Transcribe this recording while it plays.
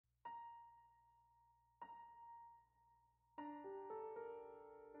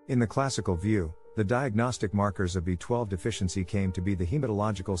In the classical view, the diagnostic markers of B12 deficiency came to be the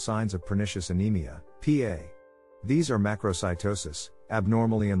hematological signs of pernicious anemia, PA. These are macrocytosis,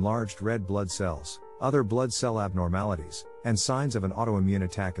 abnormally enlarged red blood cells, other blood cell abnormalities, and signs of an autoimmune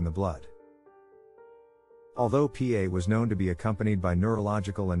attack in the blood. Although PA was known to be accompanied by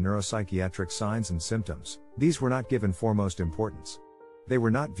neurological and neuropsychiatric signs and symptoms, these were not given foremost importance. They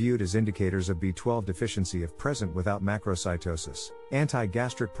were not viewed as indicators of B12 deficiency if present without macrocytosis,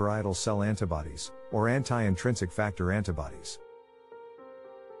 anti-gastric parietal cell antibodies, or anti-intrinsic factor antibodies.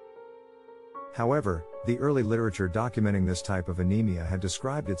 However, the early literature documenting this type of anemia had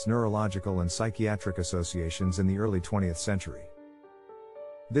described its neurological and psychiatric associations in the early 20th century.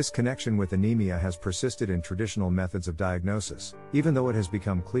 This connection with anemia has persisted in traditional methods of diagnosis, even though it has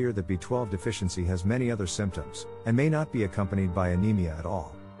become clear that B12 deficiency has many other symptoms, and may not be accompanied by anemia at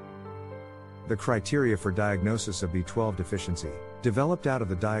all. The criteria for diagnosis of B12 deficiency, developed out of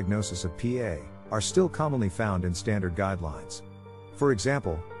the diagnosis of PA, are still commonly found in standard guidelines. For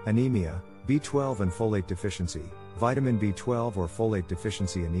example, anemia, B12 and folate deficiency, vitamin B12 or folate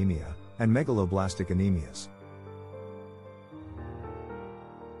deficiency anemia, and megaloblastic anemias.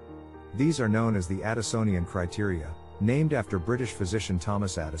 These are known as the Addisonian criteria, named after British physician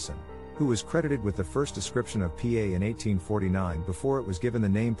Thomas Addison, who was credited with the first description of PA in 1849 before it was given the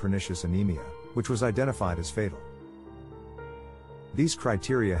name pernicious anemia, which was identified as fatal. These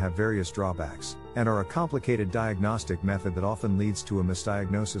criteria have various drawbacks, and are a complicated diagnostic method that often leads to a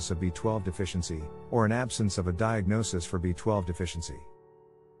misdiagnosis of B12 deficiency, or an absence of a diagnosis for B12 deficiency.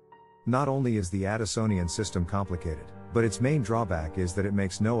 Not only is the Addisonian system complicated, but its main drawback is that it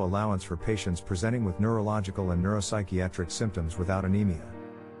makes no allowance for patients presenting with neurological and neuropsychiatric symptoms without anemia.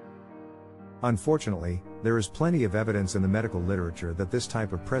 Unfortunately, there is plenty of evidence in the medical literature that this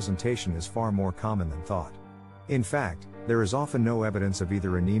type of presentation is far more common than thought. In fact, there is often no evidence of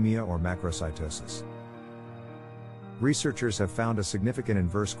either anemia or macrocytosis. Researchers have found a significant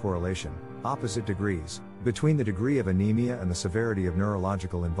inverse correlation, opposite degrees, between the degree of anemia and the severity of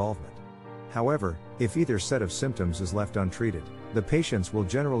neurological involvement. However, if either set of symptoms is left untreated, the patients will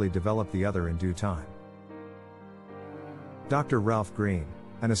generally develop the other in due time. Dr. Ralph Green,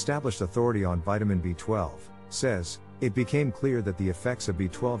 an established authority on vitamin B12, says, "It became clear that the effects of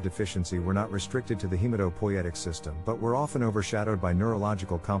B12 deficiency were not restricted to the hematopoietic system but were often overshadowed by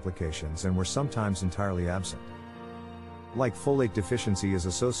neurological complications and were sometimes entirely absent." Like folate deficiency is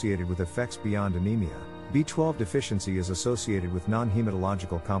associated with effects beyond anemia, B12 deficiency is associated with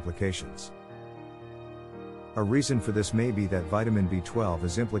non-hematological complications. A reason for this may be that vitamin B12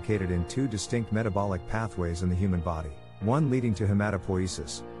 is implicated in two distinct metabolic pathways in the human body, one leading to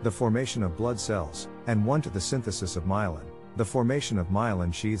hematopoiesis, the formation of blood cells, and one to the synthesis of myelin, the formation of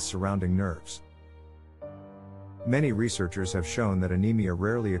myelin sheaths surrounding nerves. Many researchers have shown that anemia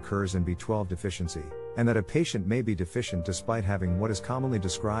rarely occurs in B12 deficiency, and that a patient may be deficient despite having what is commonly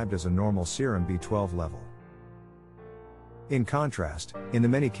described as a normal serum B12 level. In contrast, in the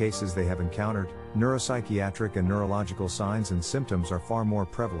many cases they have encountered, neuropsychiatric and neurological signs and symptoms are far more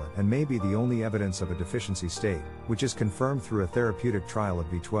prevalent and may be the only evidence of a deficiency state, which is confirmed through a therapeutic trial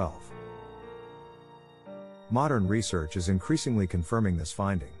of B12. Modern research is increasingly confirming this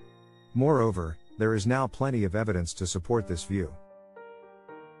finding. Moreover, there is now plenty of evidence to support this view.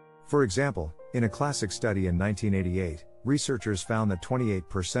 For example, in a classic study in 1988, researchers found that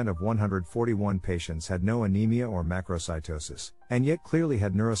 28% of 141 patients had no anemia or macrocytosis, and yet clearly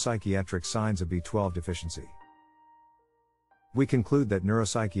had neuropsychiatric signs of B12 deficiency. We conclude that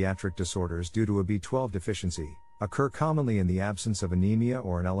neuropsychiatric disorders due to a B12 deficiency occur commonly in the absence of anemia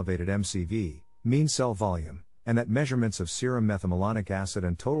or an elevated MCV, mean cell volume, and that measurements of serum methylmalonic acid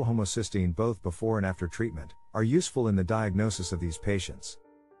and total homocysteine both before and after treatment are useful in the diagnosis of these patients.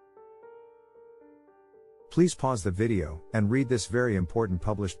 Please pause the video and read this very important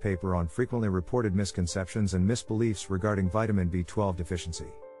published paper on frequently reported misconceptions and misbeliefs regarding vitamin B12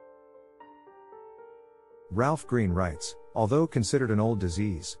 deficiency. Ralph Green writes, "Although considered an old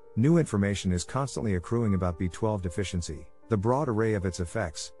disease, new information is constantly accruing about B12 deficiency, the broad array of its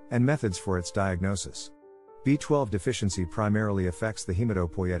effects, and methods for its diagnosis. B12 deficiency primarily affects the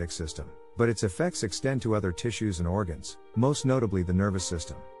hematopoietic system, but its effects extend to other tissues and organs, most notably the nervous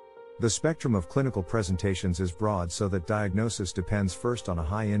system. The spectrum of clinical presentations is broad so that diagnosis depends first on a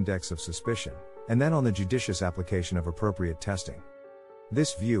high index of suspicion, and then on the judicious application of appropriate testing.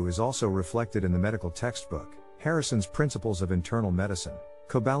 This view is also reflected in the medical textbook, Harrison's Principles of Internal Medicine.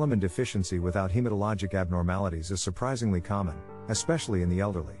 Cobalamin deficiency without hematologic abnormalities is surprisingly common, especially in the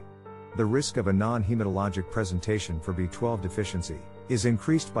elderly. The risk of a non-hematologic presentation for B12 deficiency is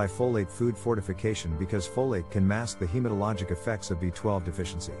increased by folate food fortification because folate can mask the hematologic effects of B12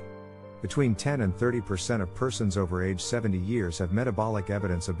 deficiency. Between 10 and 30% of persons over age 70 years have metabolic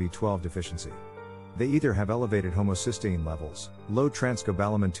evidence of B12 deficiency. They either have elevated homocysteine levels, low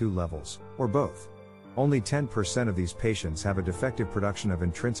transcobalamin 2 levels, or both. Only 10% of these patients have a defective production of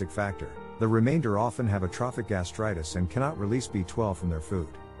intrinsic factor, the remainder often have atrophic gastritis and cannot release B12 from their food.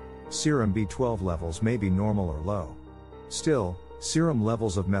 Serum B12 levels may be normal or low. Still, serum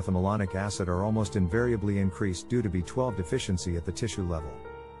levels of methylmalonic acid are almost invariably increased due to B12 deficiency at the tissue level.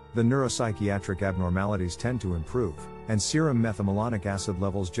 The neuropsychiatric abnormalities tend to improve, and serum methylmalonic acid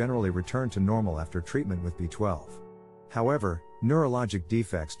levels generally return to normal after treatment with B12. However, neurologic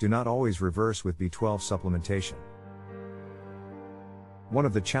defects do not always reverse with B12 supplementation. One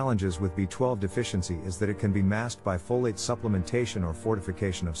of the challenges with B12 deficiency is that it can be masked by folate supplementation or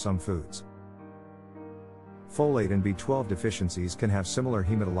fortification of some foods. Folate and B12 deficiencies can have similar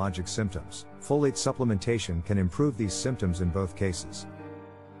hematologic symptoms. Folate supplementation can improve these symptoms in both cases.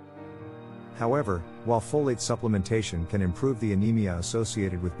 However, while folate supplementation can improve the anemia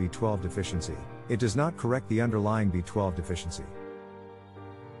associated with B12 deficiency, it does not correct the underlying B12 deficiency.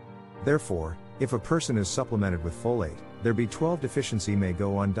 Therefore, if a person is supplemented with folate, their B12 deficiency may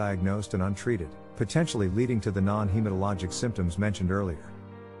go undiagnosed and untreated, potentially leading to the non-hematologic symptoms mentioned earlier.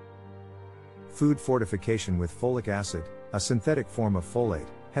 Food fortification with folic acid, a synthetic form of folate,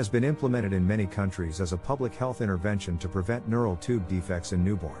 has been implemented in many countries as a public health intervention to prevent neural tube defects in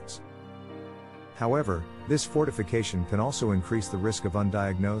newborns. However, this fortification can also increase the risk of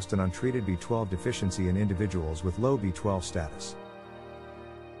undiagnosed and untreated B12 deficiency in individuals with low B12 status.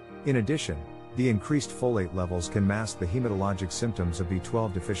 In addition, the increased folate levels can mask the hematologic symptoms of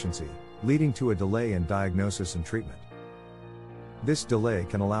B12 deficiency, leading to a delay in diagnosis and treatment. This delay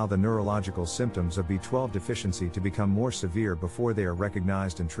can allow the neurological symptoms of B12 deficiency to become more severe before they are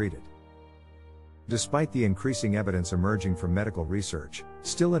recognized and treated. Despite the increasing evidence emerging from medical research,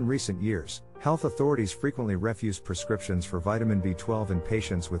 still in recent years, health authorities frequently refuse prescriptions for vitamin B12 in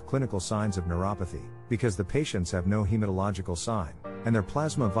patients with clinical signs of neuropathy, because the patients have no hematological sign, and their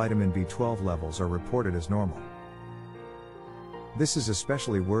plasma vitamin B12 levels are reported as normal. This is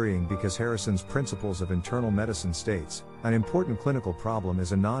especially worrying because Harrison's Principles of Internal Medicine states, an important clinical problem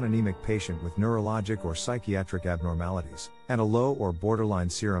is a non-anemic patient with neurologic or psychiatric abnormalities, and a low or borderline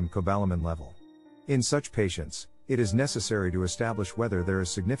serum cobalamin level. In such patients, it is necessary to establish whether there is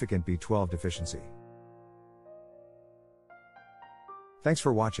significant B12 deficiency. Thanks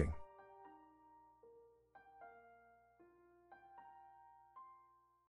for watching.